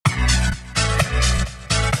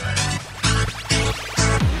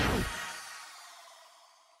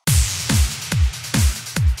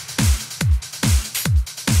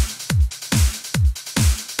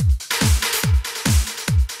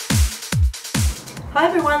Hi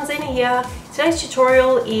everyone, Zena here. Today's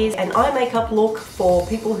tutorial is an eye makeup look for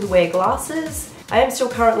people who wear glasses. I am still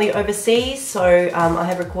currently overseas, so I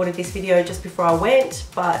have recorded this video just before I went,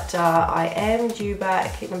 but I am due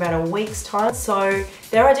back in about a week's time. So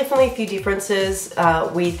there are definitely a few differences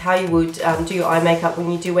with how you would do your eye makeup when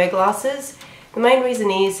you do wear glasses. The main reason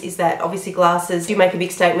is that obviously glasses do make a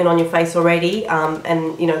big statement on your face already,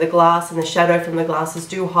 and you know, the glass and the shadow from the glasses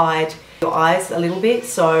do hide your eyes a little bit,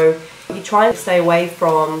 so you try and stay away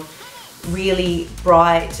from really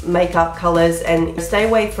bright makeup colors and stay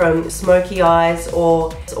away from smoky eyes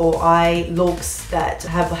or eye looks that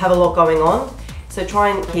have a lot going on. So try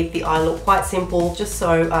and keep the eye look quite simple, just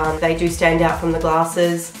so they do stand out from the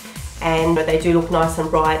glasses and they do look nice and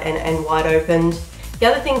bright and wide opened. The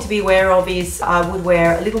other thing to be aware of is I would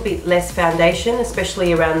wear a little bit less foundation,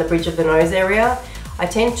 especially around the bridge of the nose area. I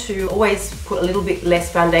tend to always put a little bit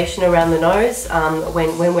less foundation around the nose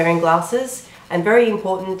when wearing glasses. And very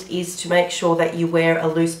important is to make sure that you wear a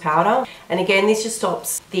loose powder. And again, this just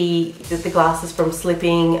stops the glasses from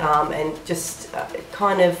slipping and just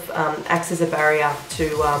kind of acts as a barrier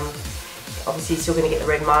to, obviously you're still going to get the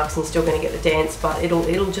red marks and still going to get the dents, but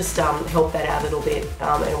it'll just help that out a little bit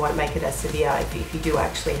and it won't make it as severe if you do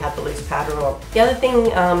actually have the loose powder on. The other thing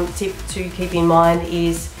tip to keep in mind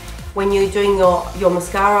is when you're doing your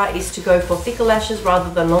mascara is to go for thicker lashes rather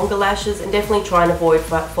than longer lashes, and definitely try and avoid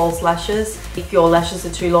false lashes. If your lashes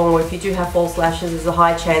are too long, or if you do have false lashes, there's a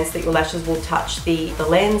high chance that your lashes will touch the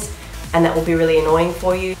lens, and that will be really annoying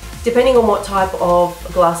for you. Depending on what type of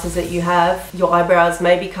glasses that you have, your eyebrows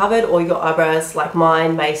may be covered or your eyebrows, like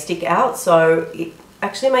mine, may stick out. So it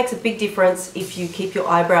actually makes a big difference if you keep your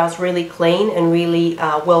eyebrows really clean and really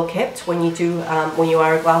well kept when you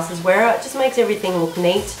are a glasses wearer. It just makes everything look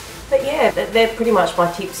neat. But yeah, they're pretty much my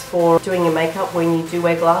tips for doing your makeup when you do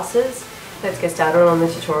wear glasses. Let's get started on the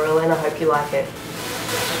tutorial and I hope you like it.